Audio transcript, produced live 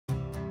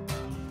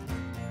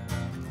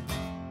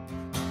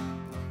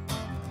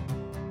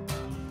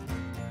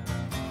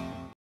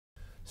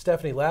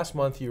Stephanie, last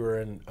month you were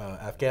in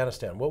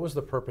Afghanistan. What was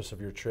the purpose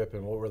of your trip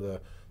and what were the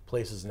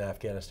places in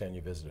Afghanistan you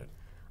visited?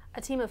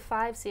 A team of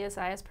 5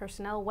 CSIS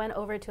personnel went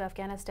over to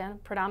Afghanistan,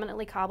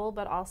 predominantly Kabul,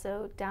 but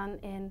also down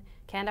in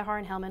Kandahar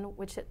and Helmand,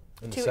 which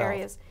two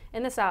areas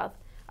in the south,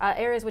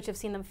 areas which have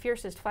seen the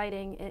fiercest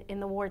fighting in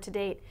the war to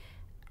date.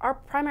 Our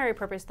primary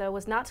purpose, though,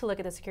 was not to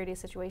look at the security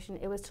situation.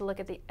 It was to look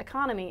at the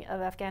economy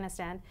of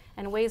Afghanistan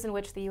and ways in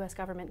which the U.S.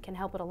 government can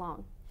help it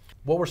along.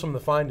 What were some of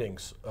the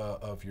findings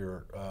of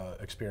your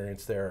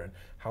experience there, and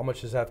how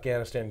much has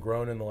Afghanistan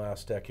grown in the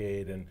last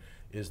decade, and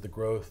is the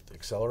growth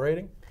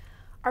accelerating?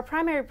 Our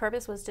primary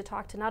purpose was to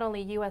talk to not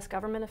only U.S.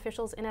 government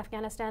officials in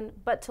Afghanistan,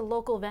 but to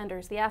local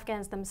vendors, the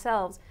Afghans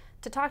themselves,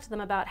 to talk to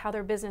them about how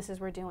their businesses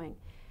were doing.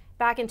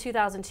 Back in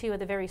 2002, at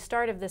the very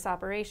start of this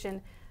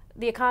operation,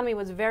 the economy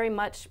was very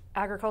much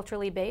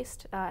agriculturally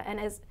based,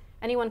 and as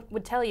anyone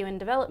would tell you in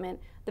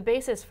development, the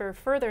basis for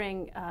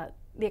furthering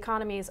the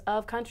economies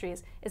of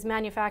countries is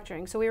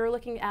manufacturing. So we were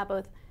looking at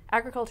both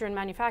agriculture and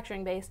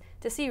manufacturing base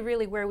to see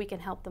really where we can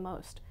help the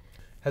most.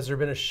 Has there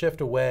been a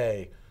shift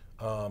away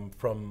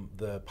from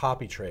the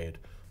poppy trade,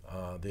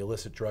 the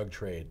illicit drug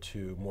trade,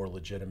 to more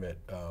legitimate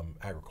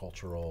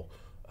agricultural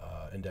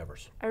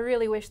endeavors? I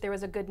really wish there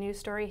was a good news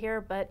story here,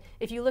 but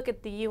if you look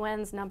at the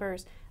UN's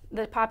numbers,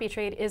 the poppy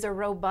trade is a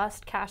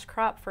robust cash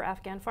crop for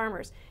Afghan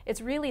farmers.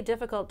 It's really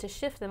difficult to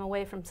shift them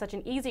away from such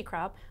an easy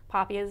crop.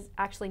 Poppy is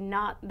actually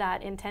not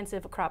that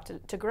intensive a crop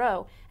to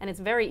grow, and it's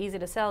very easy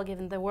to sell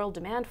given the world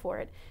demand for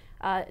it.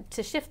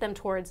 To shift them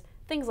towards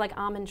things like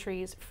almond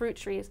trees, fruit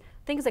trees,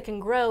 things that can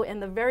grow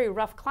in the very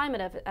rough climate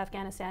of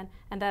Afghanistan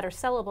and that are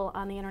sellable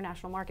on the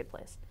international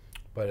marketplace.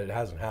 But it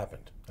hasn't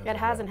happened. It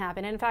hasn't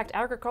happened. In fact,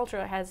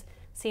 agriculture has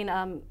seen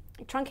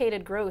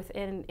truncated growth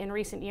in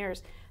recent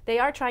years. They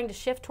are trying to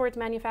shift towards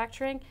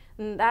manufacturing,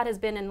 and that has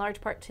been in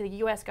large part to the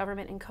U.S.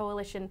 government and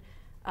coalition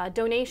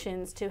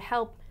donations to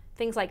help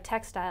things like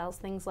textiles,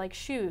 things like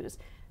shoes,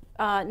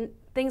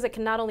 things that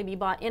can not only be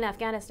bought in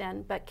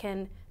Afghanistan, but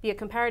can be a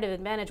comparative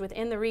advantage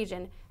within the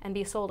region and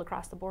be sold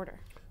across the border.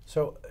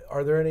 So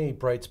are there any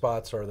bright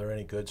spots? Are there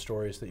any good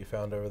stories that you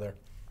found over there?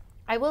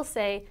 I will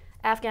say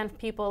Afghan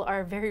people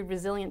are very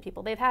resilient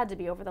people. They've had to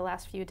be over the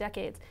last few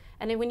decades.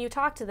 And when you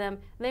talk to them,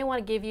 they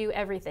want to give you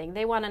everything.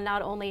 They want to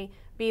not only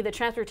be the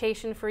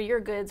transportation for your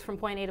goods from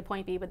point A to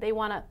point B, but they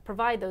want to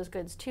provide those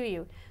goods to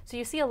you. So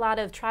you see a lot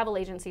of travel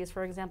agencies,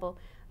 for example,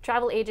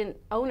 travel agent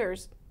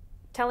owners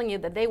telling you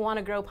that they want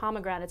to grow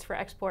pomegranates for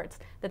exports,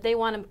 that they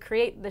want to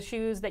create the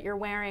shoes that you're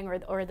wearing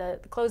or the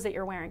clothes that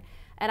you're wearing.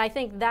 And I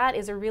think that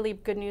is a really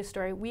good news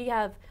story. We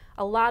have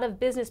a lot of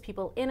business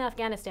people in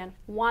Afghanistan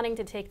wanting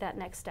to take that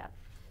next step.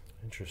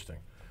 Interesting.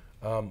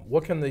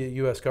 What can the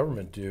U.S.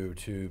 government do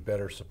to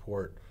better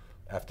support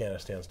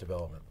Afghanistan's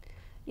development?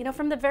 You know,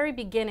 from the very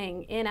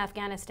beginning in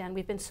Afghanistan,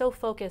 we've been so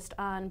focused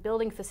on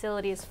building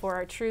facilities for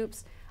our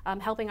troops,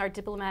 helping our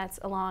diplomats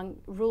along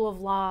rule of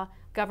law,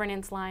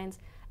 governance lines.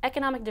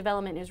 Economic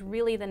development is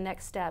really the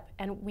next step,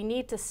 and we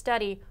need to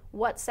study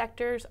what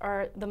sectors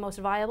are the most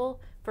viable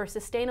for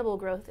sustainable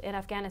growth in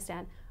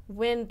Afghanistan.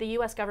 When the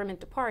U.S. government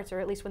departs, or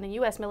at least when the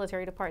U.S.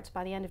 military departs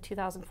by the end of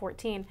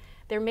 2014,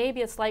 there may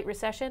be a slight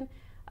recession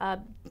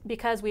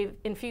because we've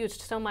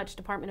infused so much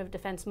Department of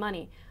Defense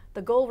money.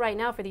 The goal right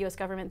now for the U.S.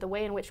 government, the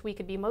way in which we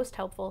could be most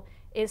helpful,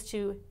 is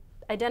to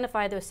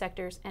identify those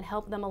sectors and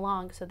help them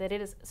along so that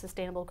it is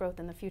sustainable growth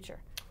in the future.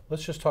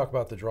 Let's just talk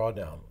about the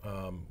drawdown.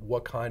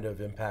 What kind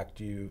of impact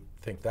do you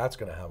think that's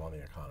going to have on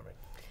the economy?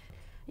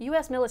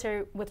 U.S.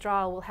 military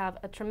withdrawal will have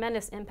a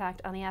tremendous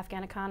impact on the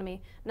Afghan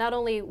economy. Not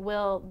only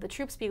will the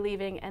troops be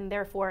leaving and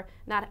therefore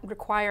not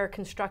require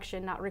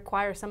construction, not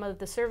require some of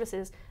the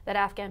services that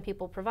Afghan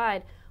people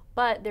provide,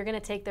 but they're going to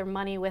take their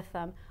money with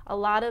them. A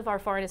lot of our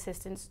foreign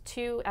assistance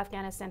to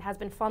Afghanistan has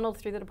been funneled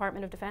through the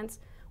Department of Defense,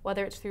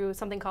 whether it's through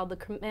something called the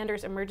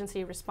Commander's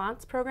Emergency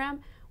Response Program,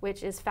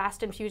 which is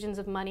fast infusions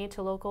of money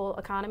to local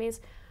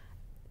economies,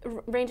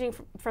 ranging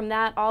from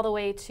that all the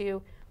way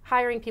to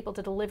hiring people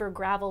to deliver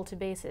gravel to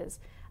bases.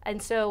 And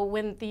so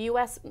when the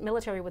U.S.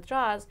 military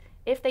withdraws,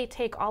 if they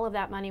take all of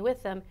that money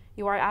with them,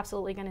 you are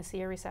absolutely going to see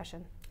a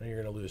recession. And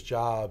you're going to lose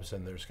jobs,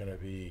 and there's going to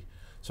be...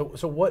 So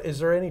what, is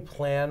there any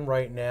plan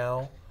right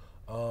now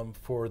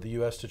for the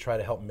U.S. to try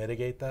to help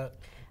mitigate that?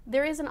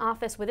 There is an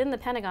office within the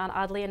Pentagon,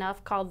 oddly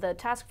enough, called the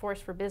Task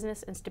Force for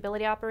Business and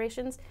Stability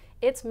Operations.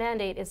 Its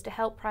mandate is to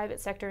help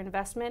private sector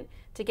investment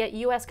to get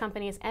U.S.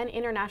 companies and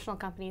international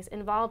companies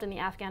involved in the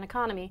Afghan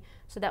economy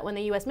so that when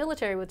the U.S.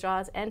 military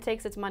withdraws and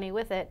takes its money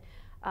with it,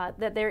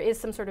 that there is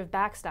some sort of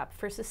backstop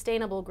for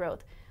sustainable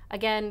growth.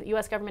 Again, the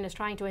U.S. government is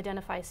trying to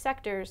identify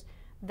sectors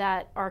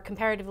that are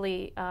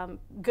comparatively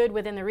good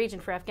within the region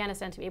for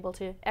Afghanistan to be able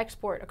to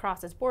export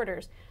across its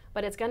borders,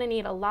 but it's going to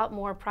need a lot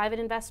more private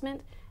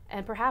investment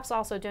and perhaps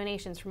also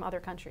donations from other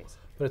countries.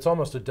 But it's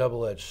almost a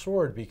double-edged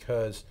sword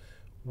because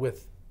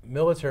with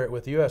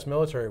the U.S.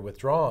 military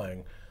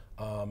withdrawing,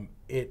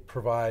 it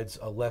provides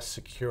a less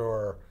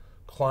secure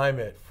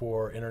climate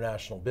for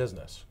international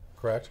business,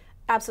 correct?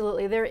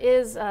 Absolutely. There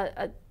is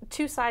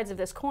two sides of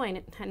this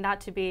coin, and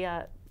not to be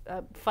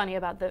funny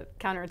about the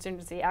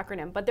counterinsurgency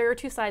acronym, but there are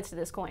two sides to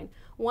this coin.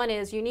 One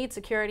is you need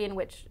security in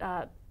which,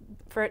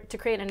 to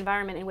create an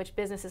environment in which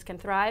businesses can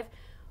thrive,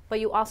 but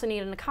you also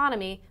need an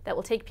economy that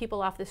will take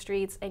people off the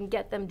streets and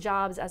get them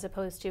jobs as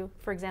opposed to,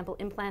 for example,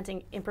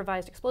 implanting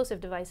improvised explosive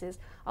devices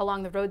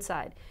along the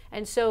roadside.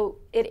 And so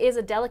it is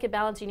a delicate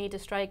balance you need to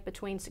strike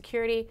between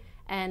security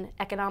and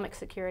economic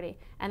security.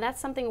 And that's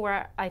something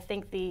where I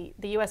think the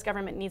U.S.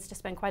 government needs to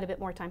spend quite a bit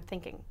more time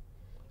thinking.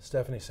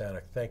 Stephanie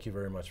Sanok, thank you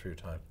very much for your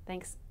time.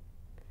 Thanks.